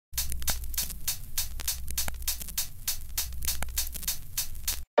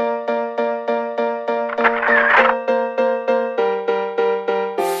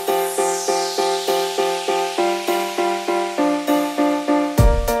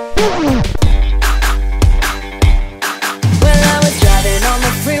Well, I was driving on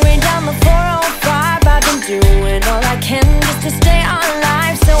the freeway down the 405. I've been doing all I can just to stay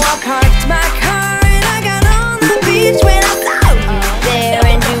alive. So I parked my car and I got on the beach when I saw you there,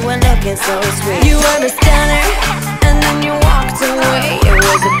 and you were looking so sweet. You were a stunner, and then you walked away. It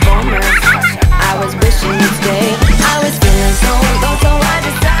was a bummer. I was wishing you'd stay. I was feeling so low, so I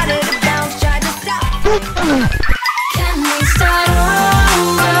decided to bounce, tried to stop. Can we start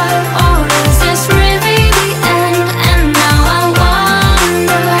over, or is this really the end? And now I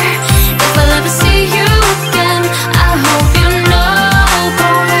wonder if I'll ever see you again. I hope you know,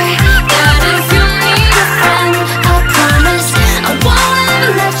 boy, that if you need a friend, I promise I won't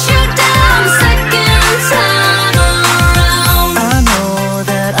ever let you down second time around. I know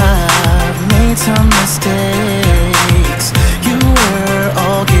that I've made some mistakes. You were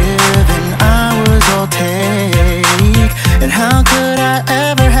all give and I was all take. And how could I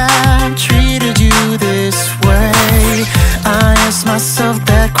ever